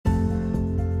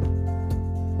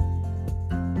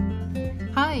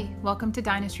welcome to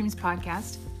Dynastream's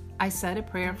podcast. I said a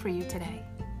prayer for you today.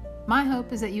 My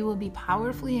hope is that you will be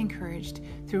powerfully encouraged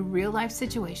through real-life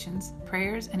situations,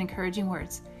 prayers, and encouraging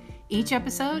words. Each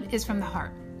episode is from the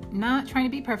heart, not trying to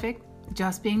be perfect,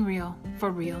 just being real for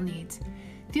real needs.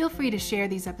 Feel free to share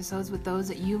these episodes with those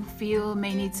that you feel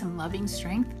may need some loving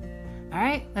strength. All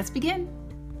right, let's begin.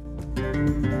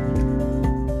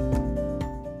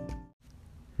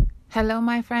 Hello,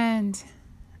 my friend.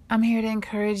 I'm here to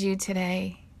encourage you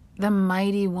today. The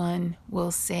mighty one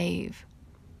will save.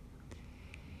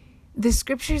 The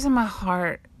scriptures in my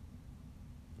heart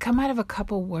come out of a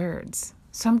couple words.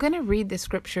 So I'm going to read the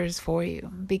scriptures for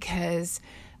you because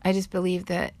I just believe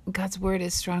that God's word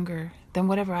is stronger than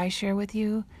whatever I share with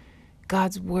you.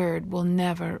 God's word will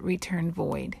never return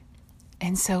void.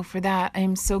 And so for that, I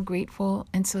am so grateful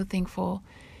and so thankful.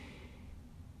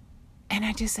 And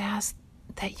I just ask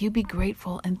that you be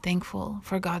grateful and thankful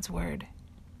for God's word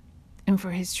and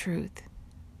for his truth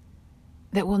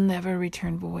that will never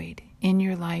return void in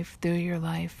your life, through your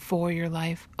life, for your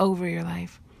life, over your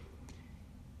life.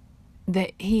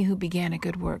 That he who began a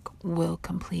good work will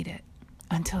complete it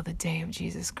until the day of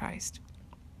Jesus Christ.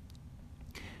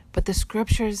 But the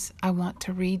scriptures I want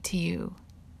to read to you,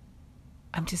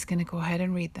 I'm just going to go ahead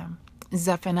and read them.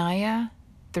 Zephaniah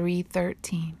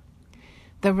 3:13.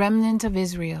 The remnant of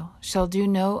Israel shall do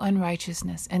no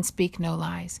unrighteousness and speak no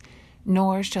lies,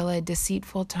 nor shall a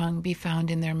deceitful tongue be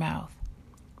found in their mouth.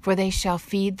 For they shall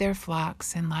feed their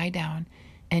flocks and lie down,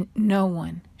 and no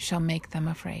one shall make them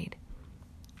afraid.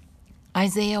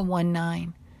 Isaiah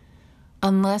 1:9.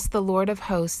 Unless the Lord of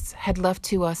hosts had left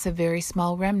to us a very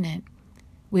small remnant,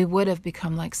 we would have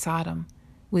become like Sodom.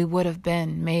 We would have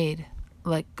been made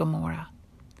like Gomorrah.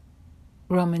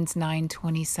 Romans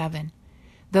 9:27.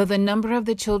 Though the number of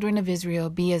the children of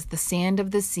Israel be as the sand of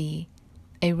the sea,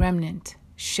 a remnant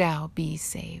shall be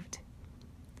saved.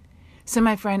 So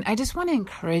my friend, I just want to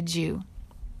encourage you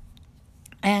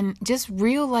and just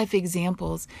real life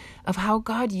examples of how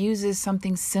God uses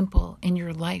something simple in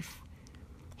your life.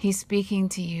 He's speaking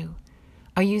to you.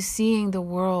 Are you seeing the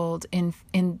world in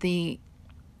the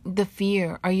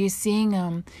fear? Are you seeing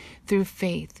them through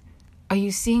faith? Are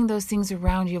you seeing those things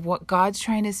around you of what God's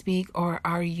trying to speak, or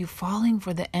are you falling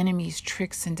for the enemy's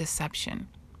tricks and deception?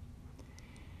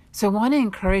 So I want to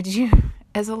encourage you,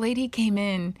 as a lady came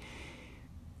in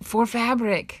for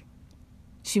fabric.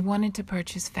 She wanted to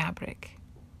purchase fabric.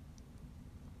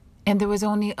 And there was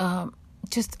only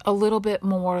just a little bit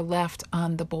more left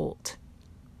on the bolt.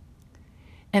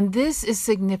 And this is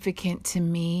significant to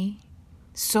me.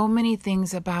 So many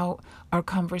things about our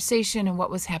conversation and what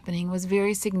was happening was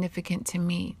very significant to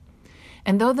me.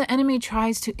 And though the enemy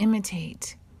tries to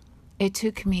imitate, it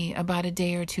took me about a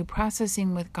day or two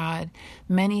processing with God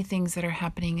many things that are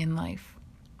happening in life.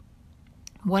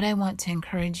 What I want to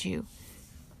encourage you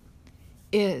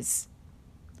is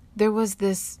there was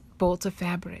this bolt of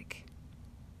fabric.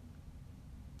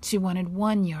 She wanted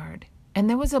 1 yard, and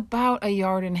there was about 1.5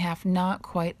 yards, not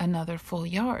quite another full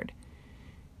yard.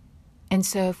 And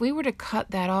so if we were to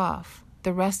cut that off,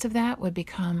 the rest of that would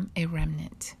become a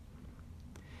remnant.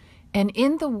 And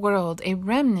in the world, a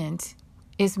remnant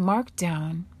is marked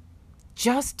down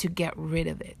just to get rid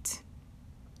of it.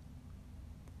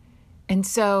 And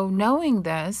so knowing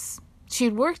this, she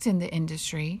had worked in the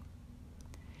industry,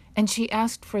 and she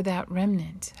asked for that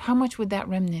remnant. How much would that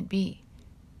remnant be?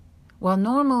 Well,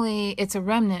 normally it's a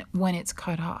remnant when it's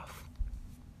cut off.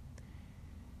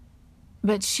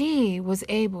 But she was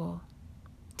able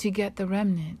to get the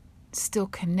remnant still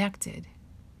connected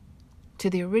to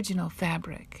the original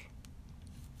fabric.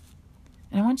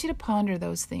 And I want you to ponder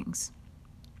those things.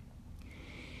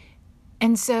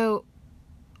 And so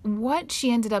what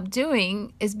she ended up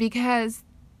doing is, because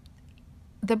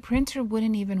the printer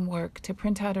wouldn't even work to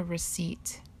print out a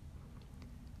receipt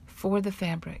for the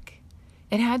fabric.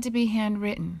 It had to be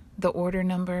handwritten, the order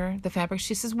number, the fabric.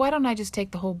 She says, why don't I just take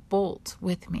the whole bolt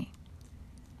with me?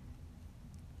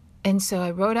 And so I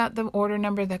wrote out the order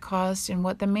number, the cost, and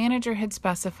what the manager had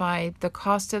specified, the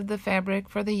cost of the fabric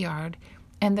for the yard,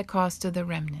 and the cost of the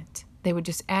remnant. They would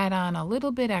just add on a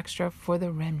little bit extra for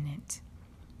the remnant.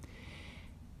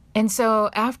 And so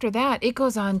after that, it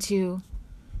goes on to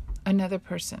another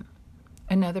person,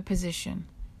 another position,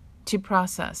 to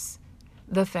process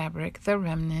the fabric, the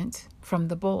remnant, from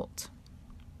the bolt.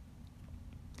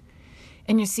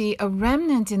 And you see, a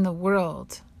remnant in the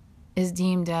world is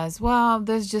deemed as, well,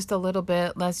 there's just a little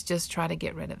bit, let's just try to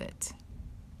get rid of it.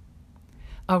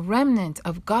 A remnant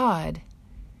of God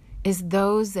is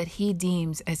those that he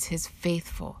deems as his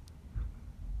faithful,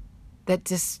 that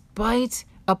despite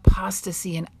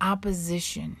apostasy and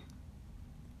opposition,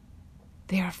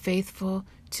 They are faithful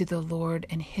to the Lord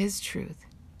and his truth.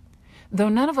 Though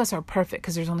none of us are perfect,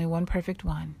 because there's only one perfect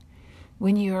one,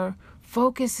 when your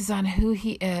focus is on who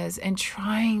he is and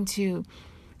trying to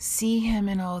see him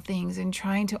in all things and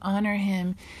trying to honor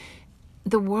him,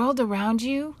 the world around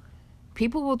you,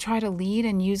 people will try to lead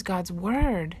and use God's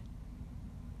word,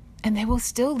 and they will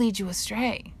still lead you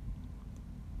astray.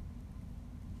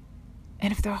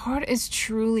 And if their heart is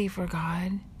truly for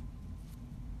God,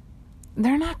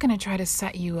 they're not going to try to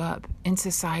set you up in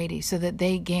society so that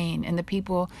they gain, and the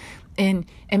people and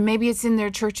maybe it's in their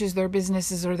churches, their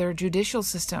businesses, or their judicial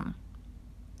system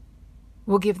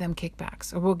will give them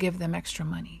kickbacks or will give them extra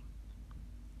money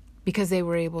because they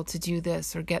were able to do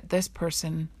this or get this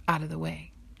person out of the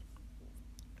way.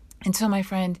 And so, my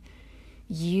friend,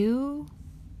 your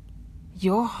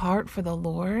heart for the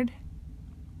Lord,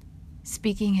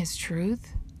 speaking his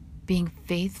truth, being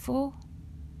faithful,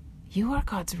 you are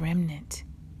God's remnant.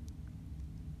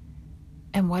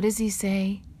 And what does he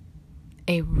say?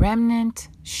 A remnant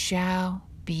shall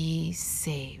be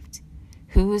saved.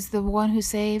 Who is the one who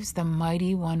saves? The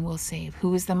mighty one will save.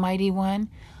 Who is the mighty one?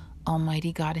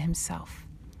 Almighty God himself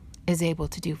is able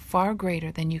to do far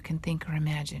greater than you can think or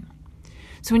imagine.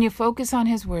 So when you focus on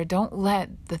his word, don't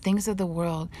let the things of the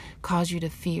world cause you to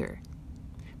fear.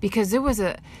 Because there was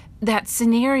that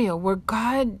scenario where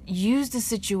God used a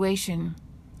situation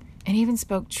and even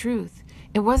spoke truth.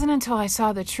 It wasn't until I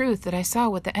saw the truth that I saw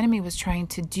what the enemy was trying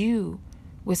to do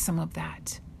with some of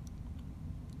that.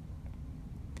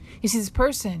 You see, this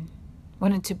person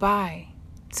wanted to buy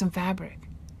some fabric.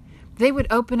 They would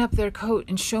open up their coat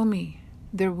and show me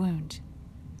their wound.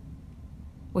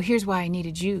 Well, here's why I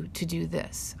needed you to do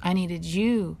this. I needed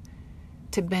you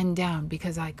to bend down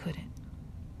because I couldn't.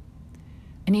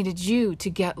 I needed you to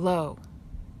get low.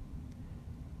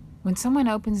 When someone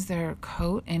opens their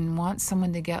coat and wants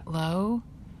someone to get low,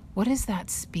 what does that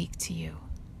speak to you?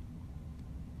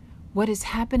 What is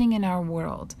happening in our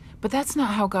world? But that's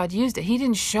not how God used it. He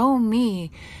didn't show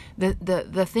me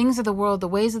the things of the world, the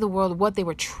ways of the world, what they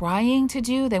were trying to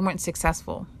do. They weren't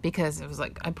successful because it was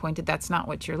like I pointed, that's not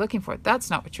what you're looking for. That's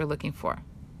not what you're looking for.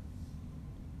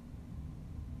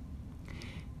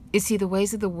 You see, the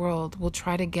ways of the world will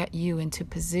try to get you into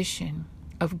position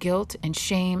of guilt and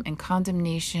shame and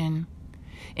condemnation,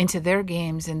 into their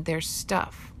games and their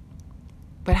stuff.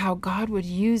 But how God would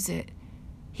use it,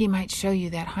 he might show you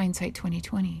that hindsight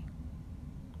 2020.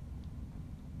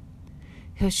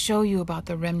 He'll show you about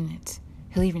the remnant.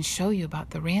 He'll even show you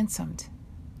about the ransomed.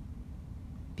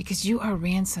 Because you are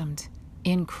ransomed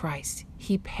in Christ.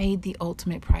 He paid the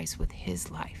ultimate price with his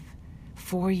life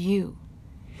for you.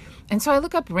 And so I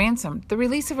look up ransom, the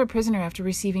release of a prisoner after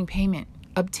receiving payment.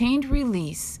 Obtained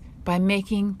release by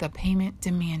making the payment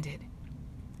demanded.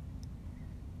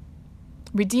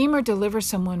 Redeem or deliver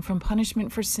someone from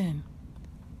punishment for sin,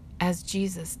 as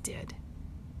Jesus did.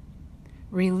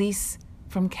 Release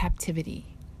from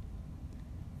captivity.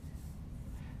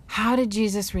 How did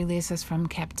Jesus release us from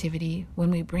captivity?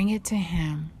 When we bring it to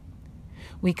him,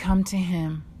 we come to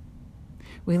him,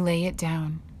 we lay it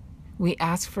down, we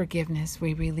ask forgiveness,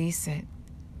 we release it.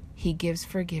 He gives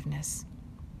forgiveness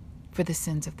for the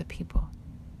sins of the people.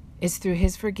 It's through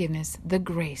his forgiveness, the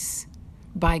grace.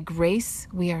 By grace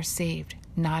we are saved,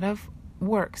 not of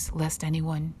works, lest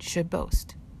anyone should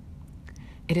boast.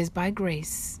 It is by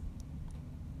grace.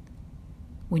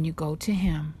 When you go to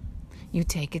him, you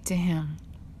take it to him,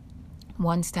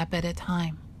 one step at a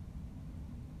time.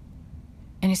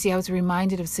 And you see, I was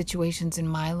reminded of situations in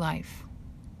my life.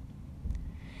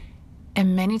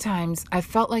 And many times I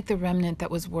felt like the remnant that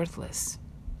was worthless.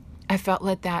 I felt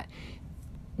like that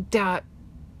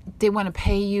they want to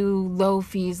pay you low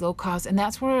fees, low costs. And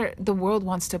that's where the world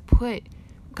wants to put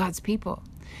God's people.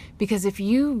 Because if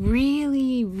you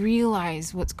really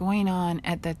realize what's going on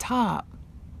at the top,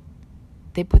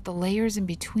 they put the layers in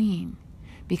between.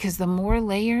 Because the more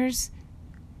layers,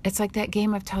 it's like that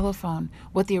game of telephone.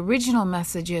 What the original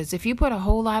message is, if you put a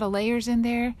whole lot of layers in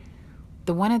there,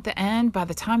 the one at the end, by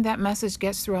the time that message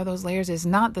gets through all those layers, is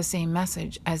not the same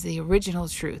message as the original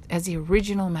truth, as the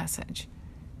original message.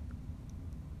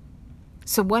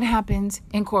 So what happens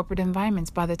in corporate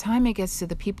environments? By the time it gets to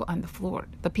the people on the floor,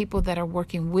 the people that are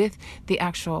working with the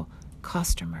actual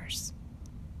customers,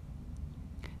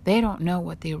 they don't know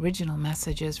what the original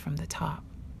message is from the top.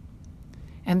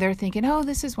 And they're thinking, oh,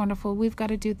 this is wonderful. We've got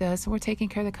to do this. We're taking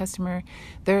care of the customer.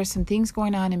 There are some things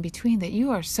going on in between that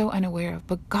you are so unaware of.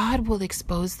 But God will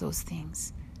expose those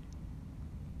things.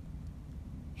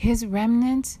 His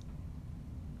remnant,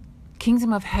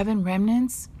 kingdom of heaven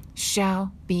remnants,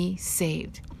 shall be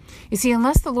saved. You see,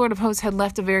 unless the Lord of hosts had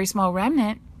left a very small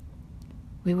remnant,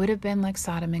 we would have been like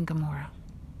Sodom and Gomorrah.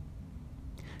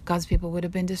 God's people would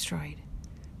have been destroyed.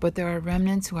 But there are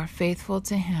remnants who are faithful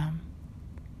to him,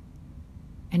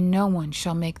 and no one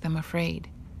shall make them afraid.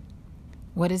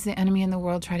 What does the enemy in the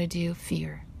world try to do?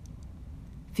 Fear.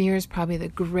 Fear is probably the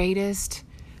greatest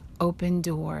open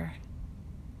door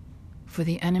for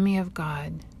the enemy of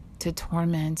God to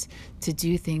torment, to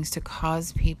do things, to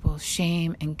cause people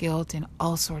shame and guilt and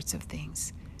all sorts of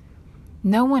things.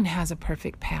 No one has a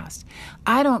perfect past.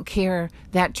 I don't care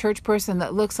that church person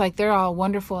that looks like they're all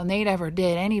wonderful and they never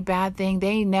did any bad thing.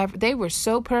 They were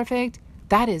so perfect.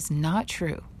 That is not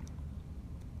true.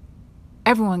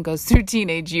 Everyone goes through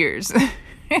teenage years.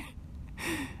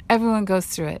 Everyone goes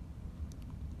through it.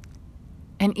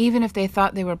 And even if they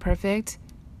thought they were perfect,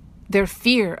 their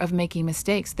fear of making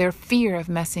mistakes, their fear of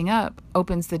messing up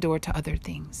opens the door to other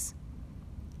things,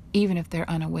 even if they're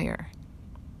unaware.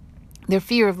 Their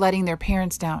fear of letting their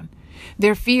parents down,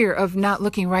 their fear of not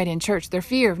looking right in church, their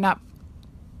fear of not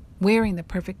wearing the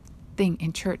perfect thing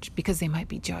in church because they might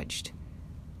be judged.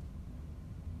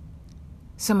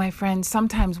 So my friends,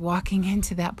 sometimes walking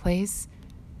into that place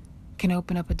can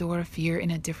open up a door of fear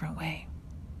in a different way.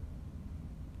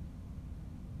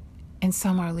 And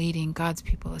some are leading God's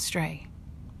people astray.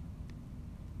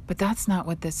 But that's not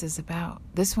what this is about.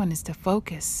 This one is to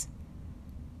focus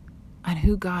on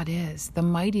who God is. The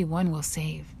mighty one will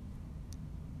save.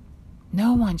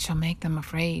 No one shall make them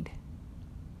afraid.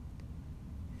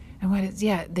 And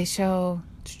they shall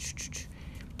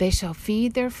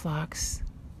feed their flocks,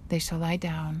 they shall lie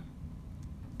down,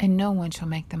 and no one shall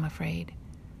make them afraid.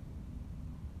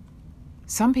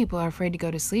 Some people are afraid to go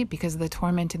to sleep because of the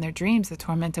torment in their dreams, the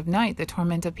torment of night, the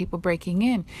torment of people breaking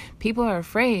in. People are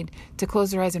afraid to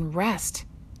close their eyes and rest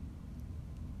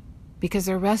because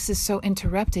their rest is so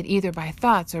interrupted either by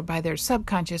thoughts or by their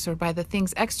subconscious or by the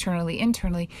things externally,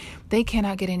 internally. They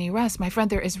cannot get any rest. My friend,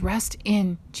 there is rest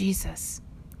in Jesus.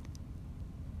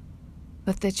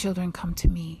 Let the children come to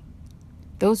me.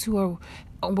 Those who are,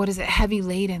 heavy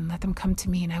laden, let them come to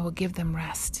me and I will give them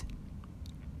rest.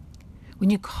 When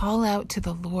you call out to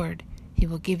the Lord, he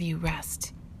will give you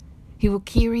rest. He will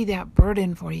carry that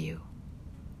burden for you.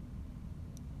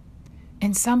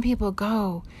 And some people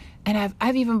go, and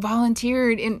I've even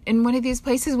volunteered in one of these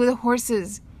places with the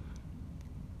horses,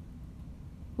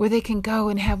 where they can go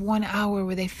and have 1 hour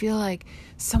where they feel like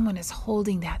someone is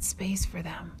holding that space for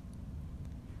them.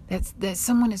 That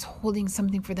someone is holding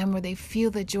something for them where they feel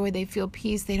the joy, they feel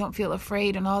peace, they don't feel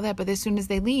afraid and all that. But as soon as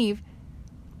they leave,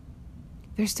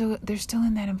 they're still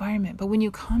in that environment. But when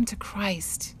you come to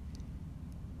Christ,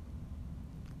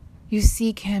 you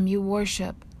seek him, you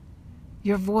worship.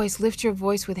 Your voice, lift your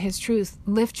voice with his truth.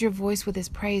 Lift your voice with his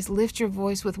praise. Lift your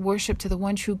voice with worship to the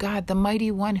one true God, the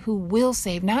mighty one who will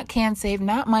save, not can save,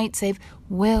 not might save,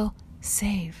 will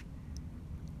save.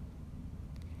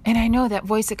 And I know that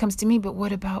voice that comes to me, but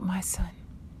what about my son?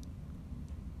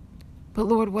 But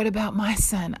Lord, what about my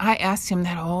son? I ask him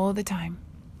that all the time.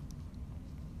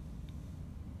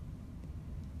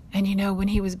 And when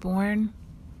he was born,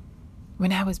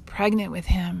 when I was pregnant with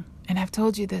him, and I've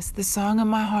told you this, the song of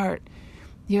my heart,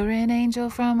 you're an angel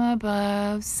from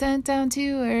above, sent down to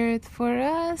earth for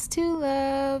us to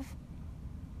love.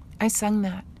 I sung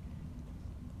that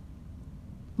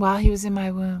while he was in my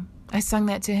womb. I sung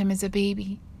that to him as a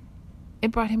baby.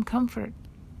 It brought him comfort.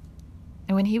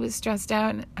 And when he was stressed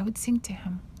out, I would sing to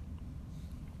him.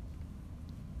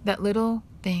 That little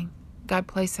thing, God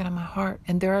placed it on my heart.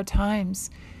 And there are times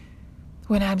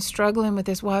when I'm struggling with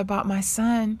this, what about my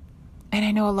son? And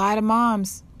I know a lot of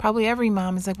moms, probably every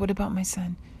mom is like, what about my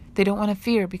son? They don't want to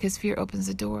fear because fear opens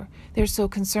the door. They're so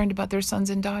concerned about their sons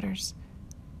and daughters.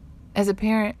 As a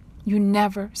parent, you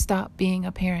never stop being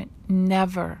a parent.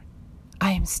 Never.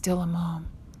 I am still a mom.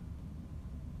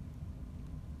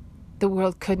 The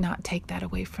world could not take that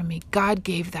away from me. God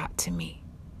gave that to me.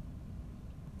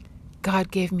 God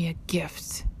gave me a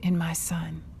gift in my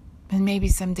son. And maybe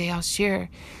someday I'll share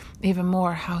even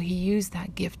more how he used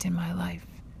that gift in my life.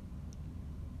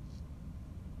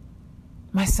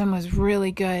 My son was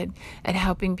really good at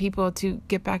helping people to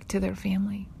get back to their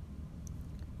family.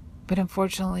 But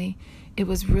unfortunately, it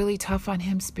was really tough on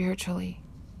him spiritually.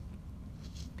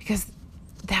 Because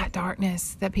that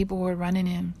darkness that people were running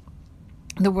in,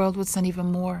 the world would send even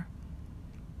more.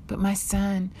 But my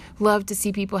son loved to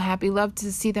see people happy, loved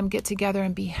to see them get together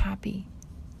and be happy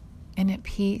and at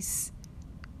peace.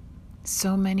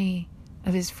 So many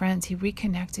of his friends, he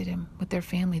reconnected him with their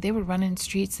family. They would run in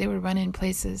streets, they would run in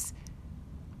places.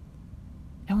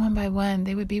 And one by one,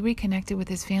 they would be reconnected with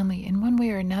his family in one way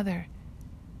or another.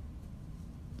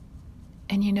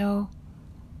 And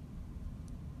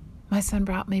my son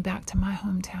brought me back to my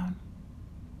hometown.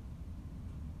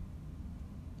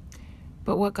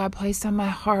 But what God placed on my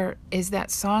heart is that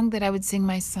song that I would sing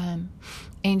my son,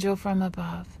 Angel from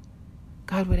Above.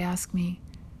 God would ask me,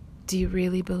 do you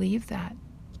really believe that?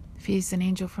 If he's an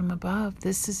angel from above,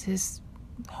 this is his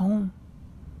home.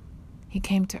 He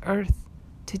came to earth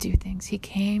to do things. He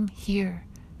came here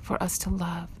for us to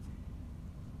love.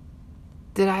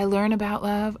 Did I learn about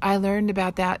love? I learned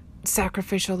about that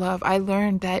sacrificial love. I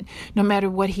learned that no matter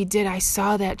what he did, I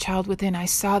saw that child within. I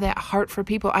saw that heart for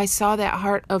people. I saw that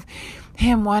heart of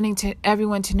him wanting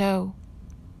everyone to know.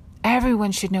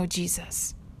 Everyone should know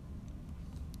Jesus.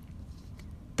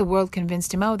 The world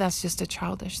convinced him, oh, that's just a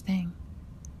childish thing.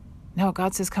 No,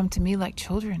 God says, come to me like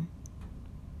children.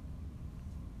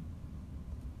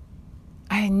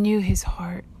 I knew his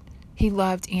heart. He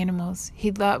loved animals.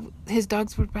 His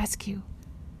dogs would rescue.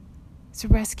 It's a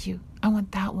rescue. I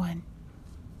want that one.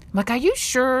 I'm like, are you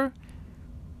sure?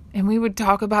 And we would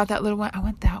talk about that little one. I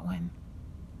want that one.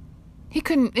 It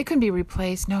couldn't be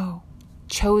replaced. No.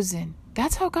 Chosen.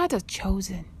 That's how God does.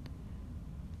 Chosen.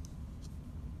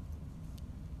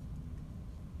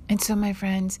 And so, my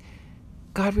friends,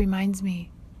 God reminds me,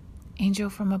 angel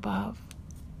from above.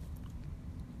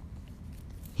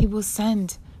 He will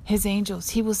send his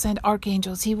angels. He will send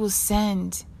archangels. He will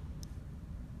send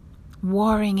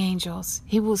warring angels.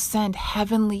 He will send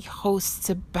heavenly hosts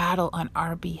to battle on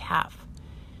our behalf.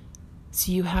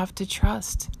 So you have to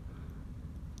trust.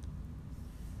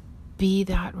 Be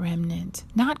that remnant,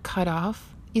 not cut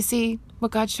off. You see,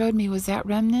 what God showed me was that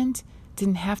remnant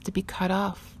didn't have to be cut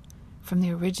off from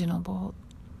the original bolt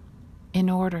in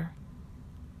order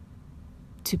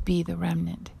to be the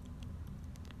remnant.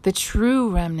 The true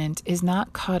remnant is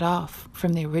not cut off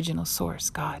from the original source,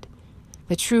 God.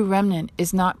 The true remnant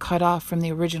is not cut off from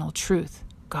the original truth,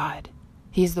 God.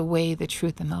 He is the way, the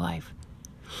truth, and the life.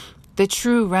 The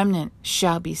true remnant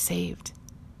shall be saved.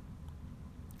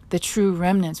 The true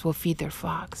remnants will feed their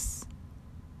flocks.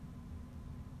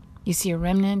 You see, a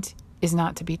remnant is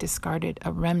not to be discarded.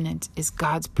 A remnant is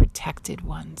God's protected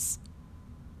ones,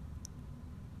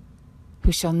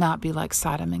 who shall not be like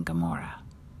Sodom and Gomorrah.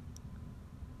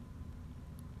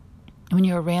 When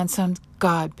you are ransomed,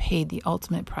 God paid the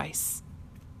ultimate price.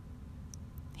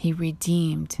 He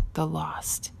redeemed the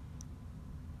lost.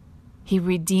 He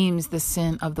redeems the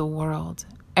sin of the world.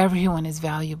 Everyone is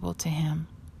valuable to him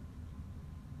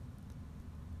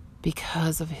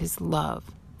because of his love.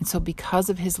 And so because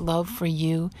of his love for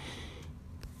you,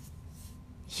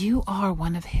 you are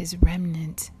one of his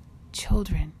remnant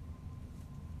children.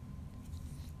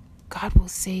 God will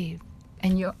save.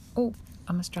 And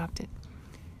almost dropped it.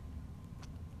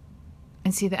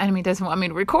 And see, the enemy doesn't want me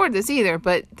to record this either,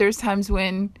 but there's times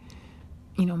when,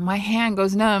 my hand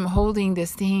goes numb holding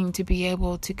this thing to be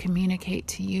able to communicate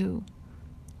to you.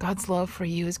 God's love for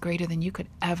you is greater than you could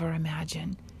ever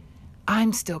imagine.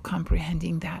 I'm still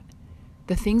comprehending that.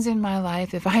 The things in my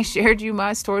life, if I shared you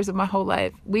my stories of my whole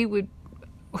life, it would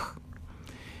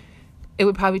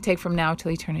probably take from now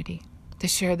till eternity to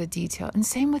share the detail. And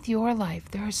same with your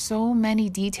life. There are so many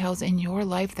details in your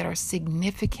life that are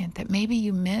significant that maybe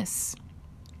you miss.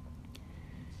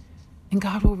 And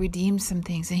God will redeem some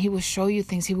things, and he will show you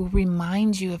things. He will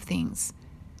remind you of things.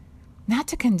 Not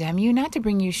to condemn you, not to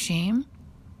bring you shame,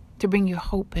 to bring you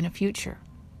hope in a future.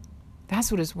 That's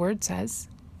what his word says.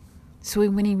 So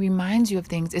when he reminds you of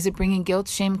things, is it bringing guilt,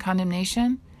 shame,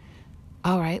 condemnation?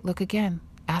 All right, look again.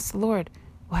 Ask the Lord,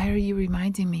 why are you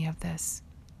reminding me of this?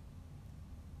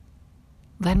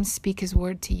 Let him speak his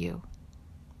word to you.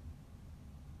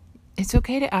 It's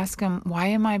okay to ask him, why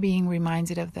am I being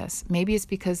reminded of this? Maybe it's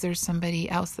because there's somebody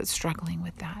else that's struggling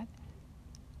with that.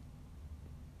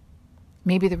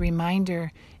 Maybe the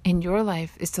reminder in your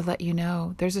life is to let you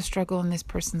know there's a struggle in this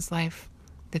person's life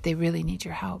that they really need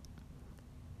your help.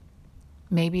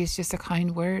 Maybe it's just a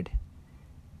kind word.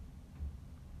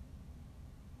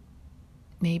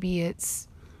 Maybe it's,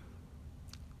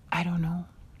 I don't know.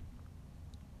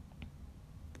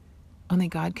 Only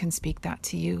God can speak that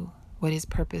to you, what his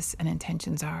purpose and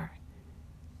intentions are.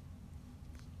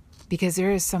 Because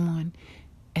there is someone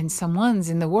and someone's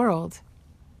in the world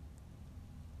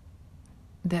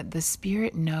that the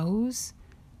Spirit knows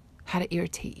how to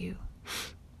irritate you.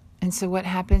 And so what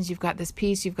happens? You've got this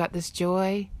peace, you've got this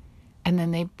joy, and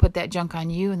then they put that junk on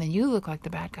you, and then you look like the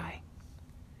bad guy.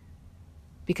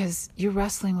 Because you're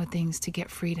wrestling with things to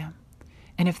get freedom.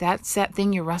 And if that's that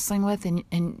thing you're wrestling with and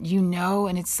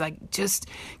and it's like just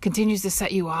continues to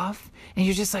set you off, and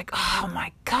you're just like, oh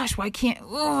my gosh, why can't,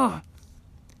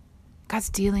 God's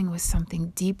dealing with something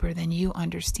deeper than you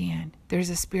understand. There's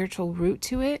a spiritual root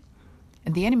to it,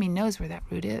 and the enemy knows where that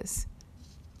root is.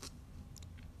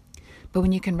 But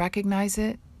when you can recognize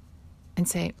it and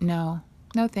say, no,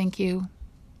 thank you.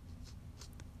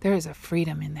 There is a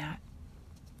freedom in that.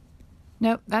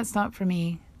 Nope, that's not for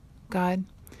me. God,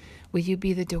 will you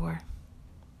be the door?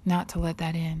 Not to let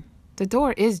that in. The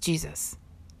door is Jesus.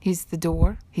 He's the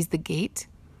door. He's the gate.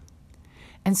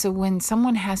 And so when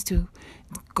someone has to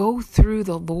go through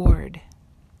the Lord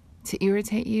to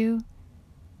irritate you,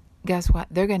 guess what?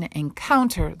 They're going to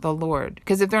encounter the Lord.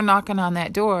 Because if they're knocking on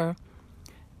that door,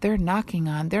 they're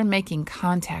making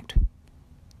contact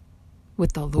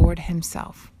with the Lord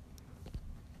himself.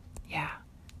 Yeah.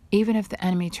 Even if the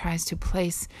enemy tries to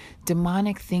place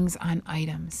demonic things on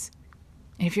items.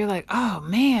 And if you're like, oh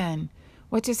man,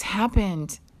 what just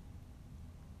happened?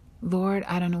 Lord,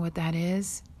 I don't know what that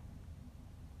is.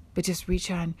 But just reach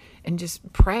on and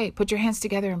just pray. Put your hands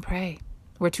together and pray.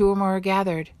 Where two or more are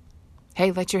gathered.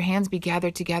 Hey, let your hands be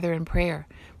gathered together in prayer.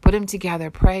 Put them together.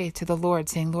 Pray to the Lord,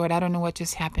 saying, Lord, I don't know what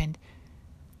just happened,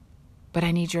 but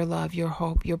I need your love, your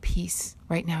hope, your peace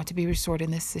right now to be restored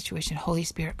in this situation. Holy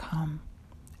Spirit, come.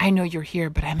 I know you're here,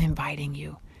 but I'm inviting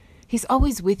you. He's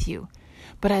always with you.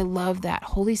 But I love that.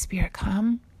 Holy Spirit,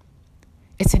 come.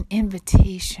 It's an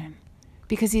invitation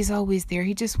because he's always there.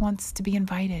 He just wants to be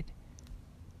invited.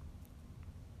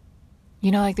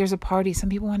 You know, like there's a party. Some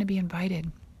people want to be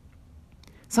invited.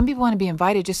 Some people want to be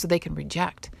invited just so they can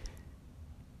reject.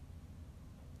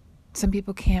 Some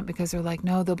people can't because they're like,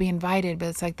 no, they'll be invited. But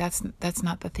it's like, that's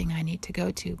not the thing I need to go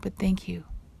to. But thank you.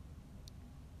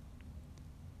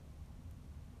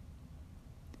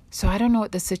 So I don't know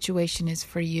what the situation is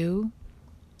for you,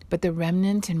 but the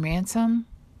remnant and ransom,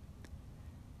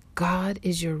 God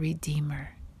is your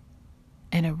redeemer,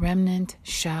 and a remnant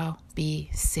shall be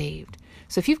saved.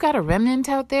 So if you've got a remnant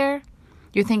out there,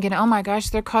 you're thinking, oh my gosh,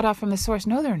 they're cut off from the source.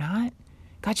 No, they're not.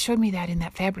 God showed me that in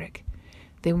that fabric.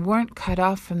 They weren't cut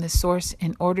off from the source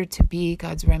in order to be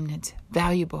God's remnant,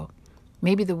 valuable.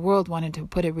 Maybe the world wanted to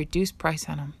put a reduced price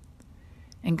on them.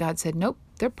 And God said, nope,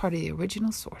 they're part of the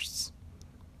original source.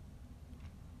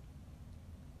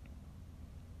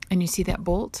 And you see that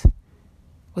bolt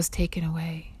was taken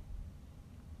away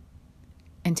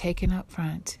and taken up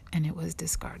front, and it was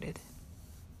discarded.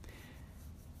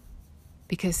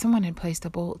 Because someone had placed a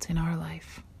bolt in our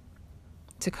life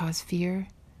to cause fear.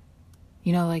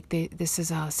 You know, like this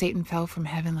is Satan fell from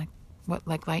heaven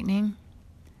like lightning.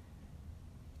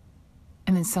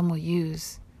 And then some will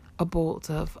use a bolt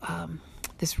of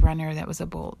this runner that was a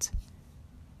bolt.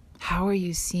 How are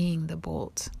you seeing the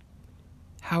bolt?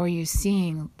 How are you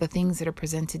seeing the things that are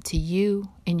presented to you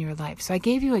in your life? So I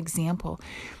gave you an example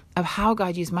of how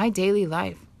God used my daily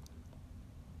life.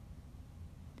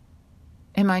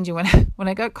 And mind you, when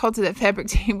I got called to that fabric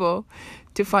table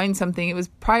to find something, it was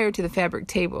prior to the fabric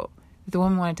table. If the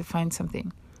woman wanted to find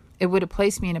something, it would have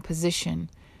placed me in a position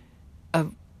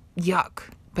of yuck.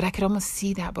 But I could almost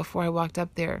see that before I walked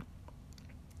up there.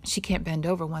 She can't bend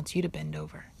over, wants you to bend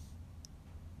over.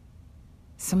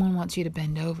 Someone wants you to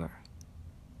bend over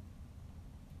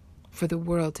for the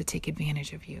world to take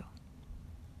advantage of you.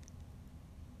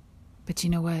 But you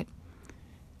know what?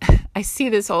 I see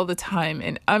this all the time,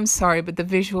 and I'm sorry, but the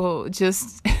visual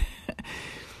just...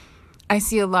 I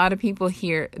see a lot of people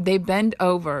here. They bend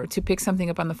over to pick something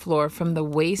up on the floor from the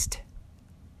waist.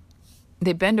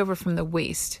 They bend over from the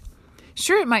waist.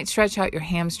 Sure, it might stretch out your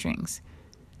hamstrings.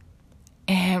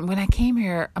 And when I came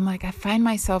here, I'm like, I find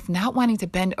myself not wanting to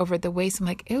bend over at the waist. I'm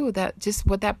like, ew, that just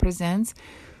what that presents.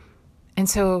 And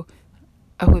so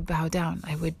I would bow down.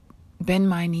 I would bend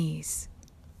my knees.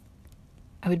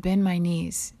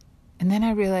 And then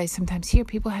I realized sometimes here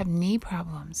people have knee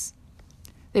problems.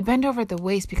 They bend over at the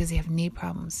waist because they have knee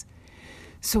problems.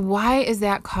 So why is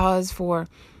that cause for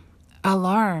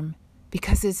alarm?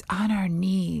 Because it's on our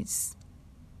knees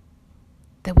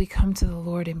that we come to the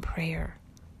Lord in prayer.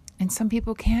 And some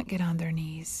people can't get on their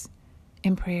knees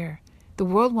in prayer. The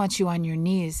world wants you on your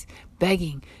knees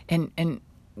begging and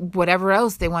whatever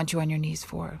else they want you on your knees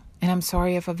for. And I'm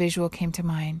sorry if a visual came to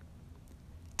mind.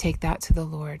 Take that to the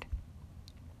Lord.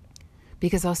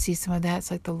 Because I'll see some of that.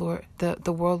 It's like the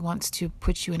world wants to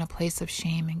put you in a place of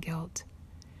shame and guilt.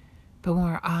 But when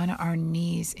we're on our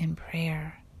knees in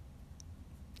prayer,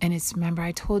 and remember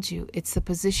I told you, it's the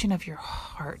position of your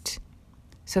heart.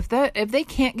 So if they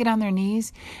can't get on their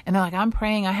knees, and they're like, I'm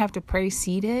praying, I have to pray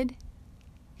seated,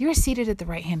 you're seated at the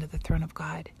right hand of the throne of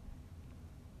God.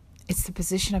 It's the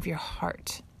position of your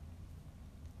heart.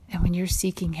 And when you're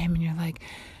seeking him and you're like,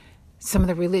 some of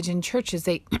the religion churches,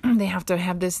 they have to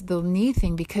have the knee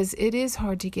thing because it is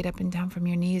hard to get up and down from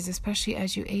your knees, especially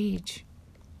as you age.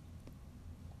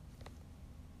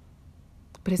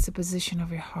 But it's the position of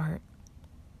your heart.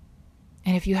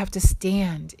 And if you have to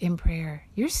stand in prayer,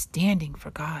 you're standing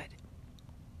for God.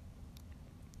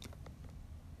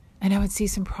 And I would see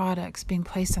some products being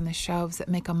placed on the shelves that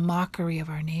make a mockery of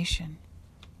our nation.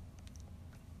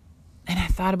 And I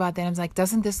thought about that. I was like,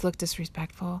 doesn't this look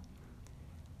disrespectful?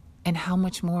 And how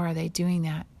much more are they doing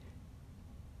that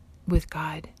with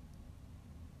God?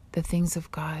 The things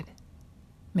of God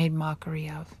made mockery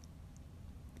of.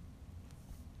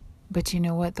 But you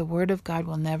know what? The word of God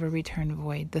will never return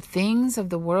void. The things of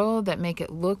the world that make it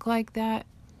look like that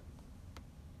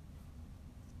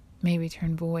may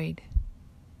return void.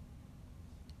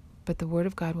 But the word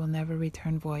of God will never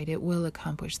return void. It will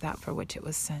accomplish that for which it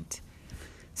was sent.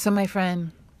 So my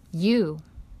friend, you,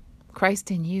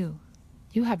 Christ in you,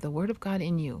 you have the word of God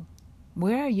in you.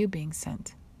 Where are you being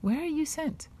sent? Where are you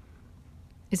sent?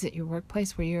 Is it your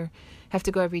workplace where you have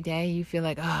to go every day? You feel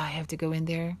like, I have to go in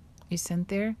there. You're sent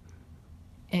there.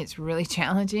 And it's really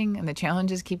challenging. And the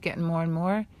challenges keep getting more and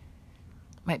more.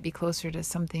 Might be closer to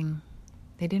something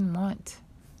they didn't want.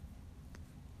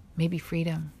 Maybe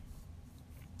freedom.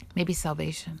 Maybe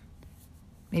salvation.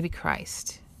 Maybe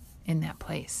Christ in that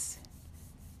place.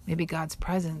 Maybe God's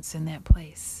presence in that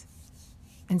place.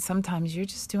 And sometimes you're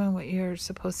just doing what you're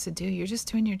supposed to do. You're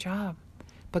just doing your job.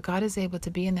 But God is able to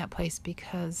be in that place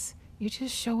because you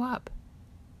just show up.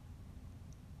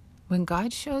 When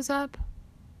God shows up,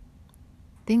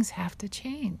 things have to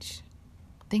change.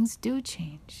 Things do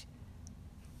change.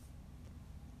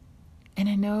 And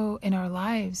I know in our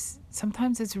lives,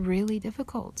 sometimes it's really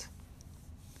difficult.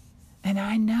 And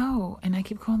I know, and I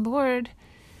keep going, Lord,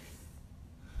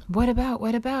 what about?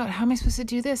 How am I supposed to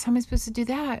do this? How am I supposed to do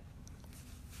that?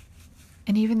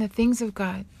 And even the things of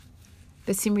God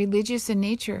that seem religious in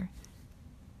nature.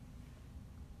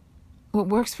 What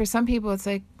works for some people, it's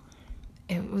like,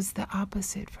 it was the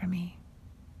opposite for me.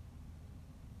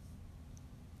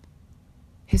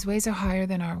 His ways are higher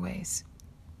than our ways.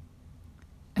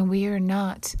 And we are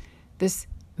not this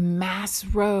mass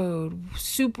road,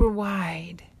 super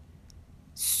wide.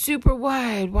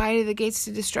 Wide are the gates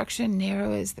to destruction,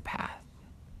 narrow is the path.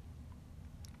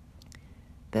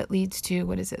 That leads to,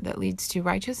 that leads to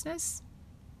righteousness?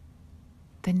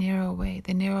 The narrow way,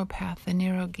 the narrow path, the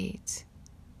narrow gate.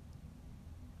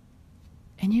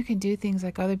 And you can do things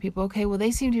like other people. Okay, well, they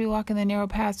seem to be walking the narrow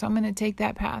path, so I'm going to take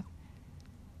that path.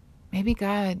 Maybe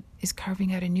God is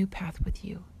carving out a new path with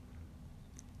you.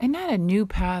 And not a new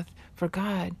path for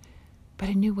God, but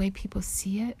a new way people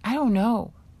see it. I don't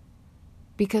know.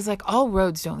 Because all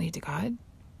roads don't lead to God.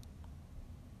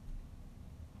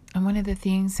 And one of the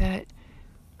things that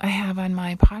I have on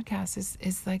my podcast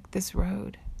is like this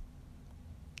road.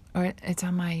 Or it's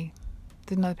on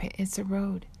there's another page. It's a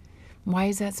road. Why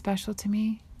is that special to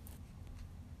me?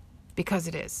 Because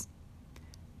it is.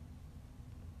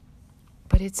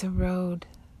 But it's a road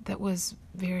that was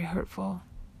very hurtful.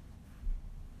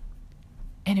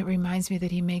 And it reminds me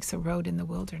that he makes a road in the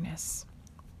wilderness.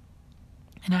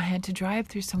 And I had to drive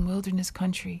through some wilderness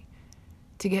country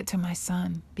to get to my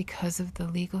son because of the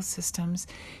legal systems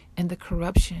and the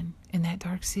corruption in that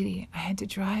dark city. I had to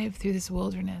drive through this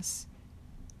wilderness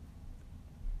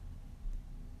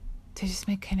to just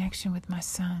make connection with my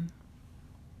son.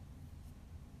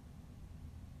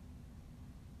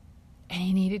 And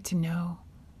he needed to know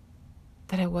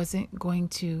that I wasn't going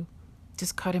to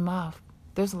just cut him off.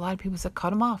 There's a lot of people that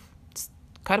cut him off. Just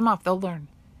cut him off. They'll learn.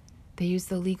 They use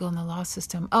the legal and the law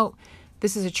system. Oh,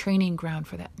 this is a training ground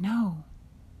for that. No.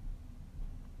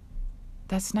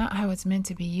 That's not how it's meant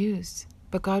to be used.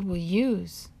 But God will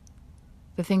use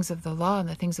the things of the law and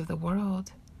the things of the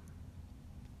world,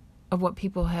 of what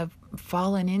people have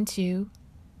fallen into.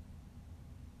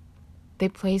 They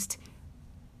placed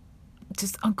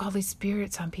just ungodly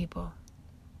spirits on people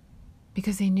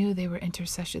because they knew they were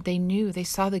intercession. They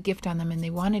saw the gift on them and they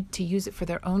wanted to use it for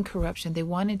their own corruption. They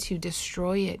wanted to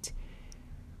destroy it.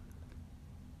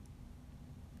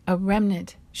 A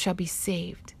remnant shall be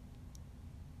saved.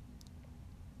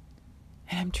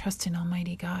 And I'm trusting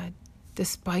Almighty God,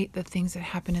 despite the things that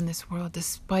happen in this world,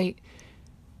 despite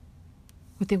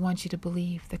what they want you to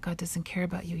believe, that God doesn't care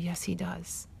about you. Yes, he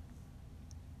does.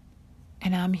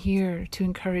 And I'm here to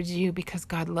encourage you because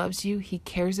God loves you. He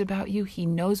cares about you. He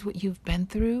knows what you've been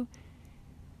through,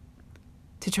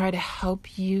 to try to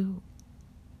help you.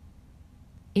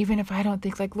 Even if I don't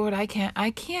think Lord, I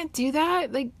can't do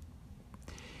that.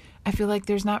 I feel like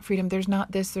there's not freedom. There's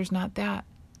not this, there's not that.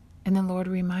 And then Lord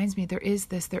reminds me, there is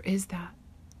this, there is that.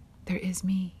 There is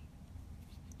me.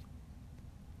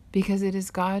 Because it is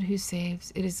God who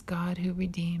saves. It is God who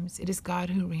redeems. It is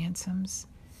God who ransoms.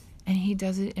 And he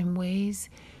does it in ways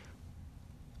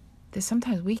that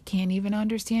sometimes we can't even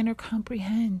understand or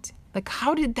comprehend.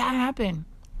 How did that happen?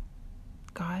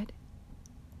 God.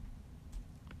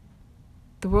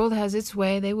 The world has its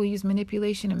way. They will use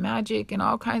manipulation and magic and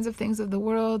all kinds of things of the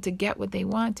world to get what they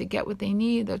want, to get what they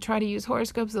need. They'll try to use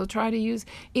horoscopes. They'll try to use,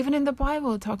 even in the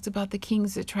Bible, it talks about the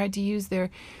kings that tried to use their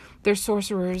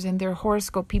sorcerers and their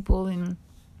horoscope people and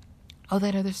all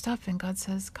that other stuff. And God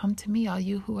says, come to me, all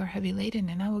you who are heavy laden,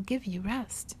 and I will give you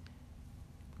rest.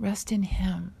 Rest in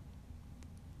Him.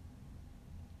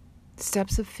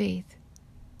 Steps of faith.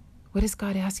 What is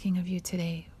God asking of you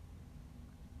today?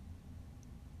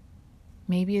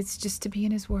 Maybe it's just to be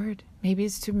in His Word. Maybe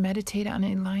it's to meditate on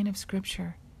a line of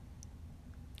Scripture.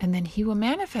 And then He will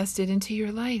manifest it into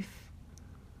your life.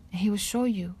 And He will show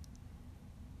you.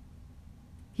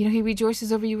 You know, He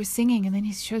rejoices over you with singing, and then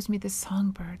He shows me this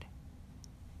songbird.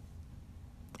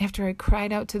 After I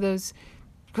cried out to those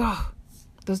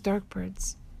dark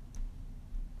birds.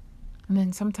 And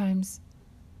then sometimes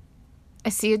I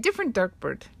see a different dark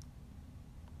bird.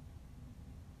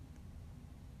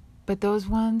 But those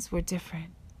ones were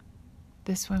different.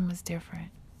 This one was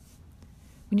different.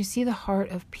 When you see the heart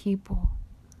of people,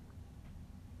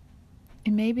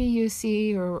 and maybe you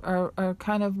see or are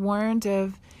kind of warned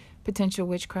of potential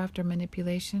witchcraft or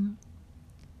manipulation,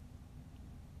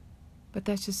 but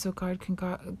that's just so God can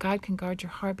guard your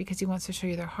heart, because He wants to show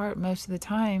you their heart. Most of the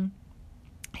time,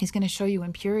 He's going to show you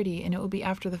impurity, and it will be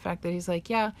after the fact that He's like,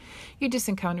 yeah, you just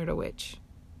encountered a witch.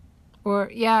 Or,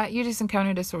 yeah, you just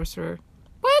encountered a sorcerer.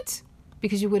 What?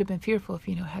 Because you would have been fearful if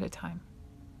you knew ahead of time.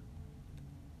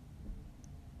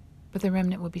 But the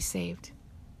remnant will be saved.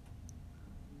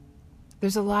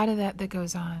 There's a lot of that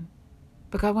goes on.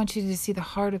 But God wants you to see the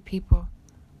heart of people.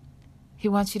 He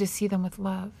wants you to see them with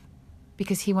love,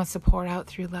 because He wants to pour out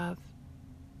through love.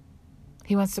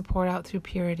 He wants to pour out through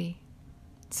purity.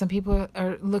 Some people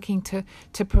are looking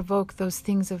to provoke those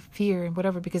things of fear and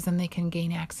whatever, because then they can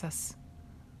gain access.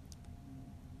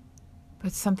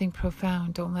 But something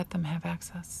profound, don't let them have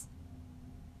access.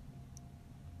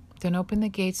 Don't open the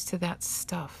gates to that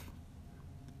stuff.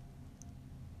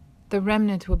 The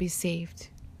remnant will be saved.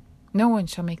 No one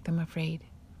shall make them afraid.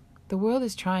 The world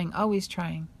is trying, always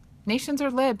trying. Nations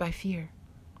are led by fear.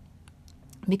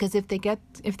 Because if they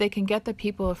can get the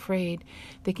people afraid,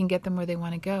 they can get them where they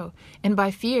want to go. And by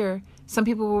fear, some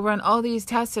people will run all these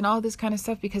tests and all this kind of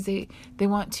stuff because they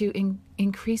want to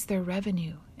increase their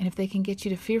revenue. And if they can get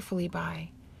you to fearfully buy,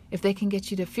 if they can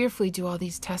get you to fearfully do all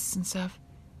these tests and stuff,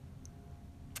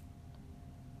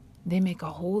 they make a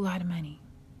whole lot of money.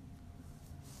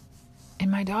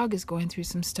 And my dog is going through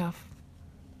some stuff.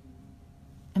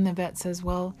 And the vet says,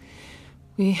 well,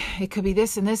 it could be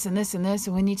this and this and this and this,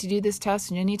 and we need to do this test,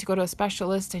 and you need to go to a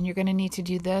specialist, and you're going to need to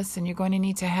do this, and you're going to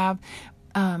need to have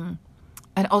an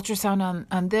ultrasound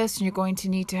on this, and you're going to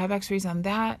need to have x-rays on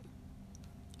that.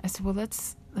 I said, well,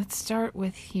 let's start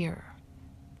with here.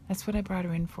 That's what I brought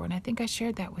her in for, and I think I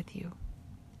shared that with you.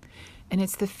 And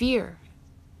it's the fear.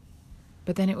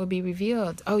 But then it will be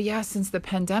revealed, oh yeah, since the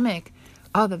pandemic,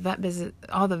 all the vet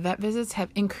visits have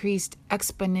increased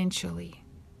exponentially.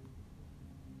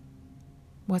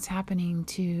 What's happening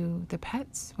to the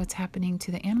pets? What's happening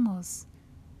to the animals?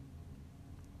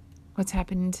 What's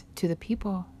happened to the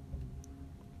people?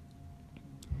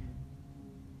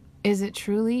 Is it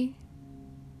truly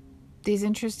these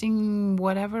interesting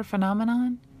whatever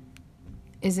phenomenon?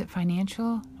 Is it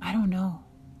financial? I don't know.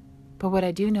 But what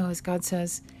I do know is God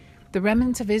says, the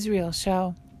remnant of Israel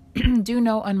shall do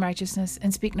no unrighteousness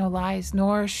and speak no lies,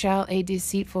 nor shall a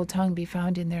deceitful tongue be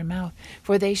found in their mouth.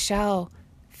 For they shall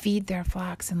feed their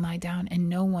flocks and lie down, and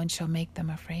no one shall make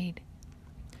them afraid.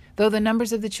 Though the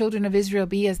numbers of the children of Israel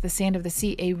be as the sand of the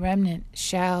sea, a remnant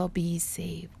shall be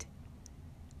saved.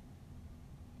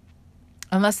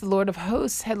 Unless the Lord of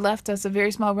hosts had left us a very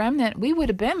small remnant, we would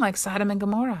have been like Sodom and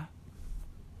Gomorrah.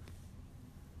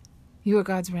 You are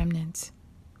God's remnant,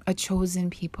 a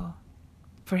chosen people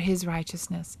for His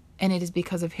righteousness, and it is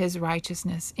because of His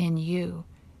righteousness in you,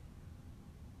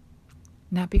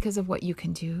 not because of what you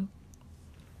can do.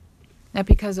 Not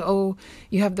because,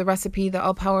 you have the recipe, the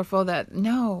all-powerful,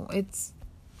 no, it's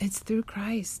through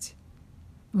Christ.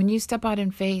 When you step out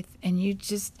in faith and you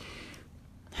just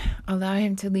allow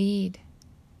Him to lead,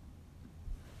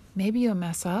 maybe you'll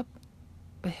mess up,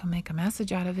 but He'll make a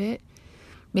message out of it.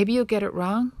 Maybe you'll get it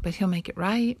wrong, but He'll make it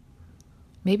right.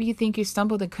 Maybe you think you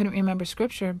stumbled and couldn't remember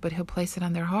Scripture, but He'll place it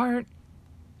on their heart.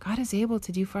 God is able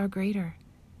to do far greater.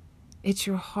 It's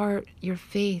your heart, your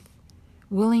faith,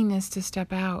 willingness to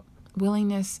step out,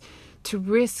 willingness to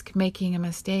risk making a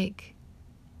mistake.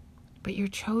 But you're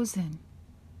chosen.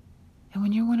 And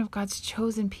when you're one of God's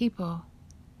chosen people,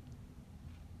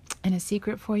 and a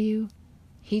secret for you,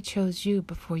 He chose you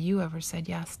before you ever said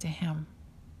yes to Him.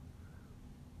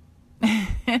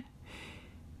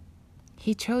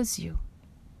 He chose you.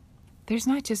 There's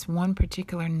not just one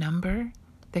particular number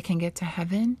that can get to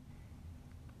heaven.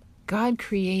 God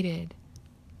created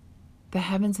the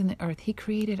heavens and the earth. He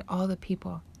created all the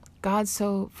people.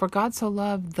 For God so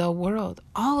loved the world,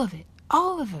 all of it,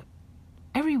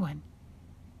 everyone.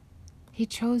 He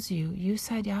chose you. You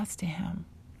said yes to him.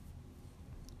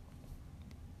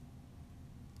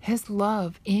 His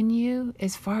love in you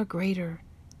is far greater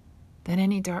than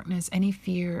any darkness, any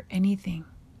fear, anything.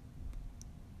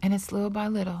 And it's little by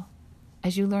little,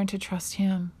 as you learn to trust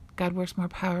him, God works more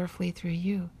powerfully through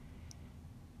you.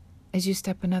 As you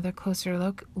step another closer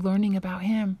look, learning about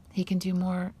him, he can do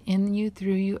more in you,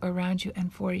 through you, around you,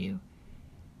 and for you.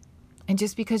 And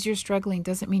just because you're struggling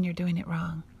doesn't mean you're doing it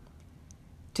wrong.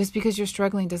 Just because you're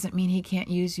struggling doesn't mean he can't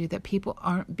use you, that people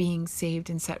aren't being saved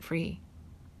and set free.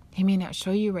 He may not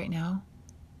show you right now,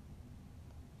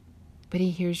 but he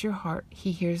hears your heart.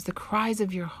 He hears the cries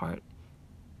of your heart.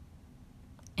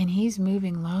 And he's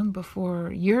moving long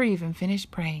before you're even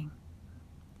finished praying.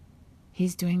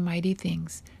 He's doing mighty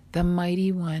things. The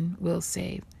mighty one will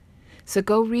save. So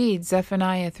go read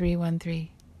Zephaniah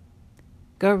 3:1-3.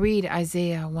 Go read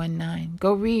Isaiah 1:9.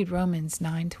 Go read Romans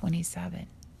 9:27.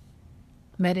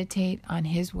 Meditate on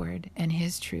his word and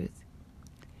his truth,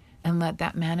 and let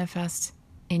that manifest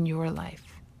in your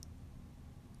life.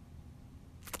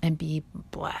 And be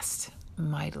blessed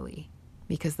mightily,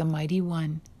 because the mighty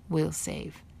one will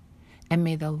save. And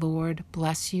may the Lord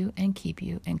bless you and keep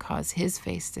you and cause his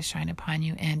face to shine upon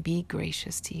you and be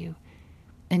gracious to you.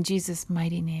 In Jesus'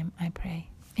 mighty name I pray.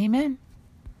 Amen.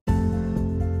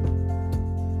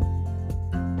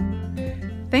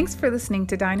 Thanks for listening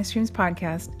to Dynastream's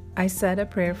podcast, I Said a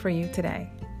Prayer for You Today.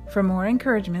 For more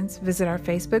encouragements, visit our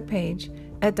Facebook page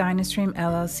at Dynastream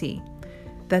LLC.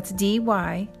 That's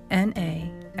DYNASTREAM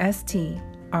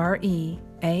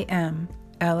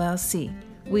LLC.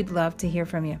 We'd love to hear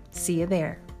from you. See you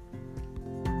there.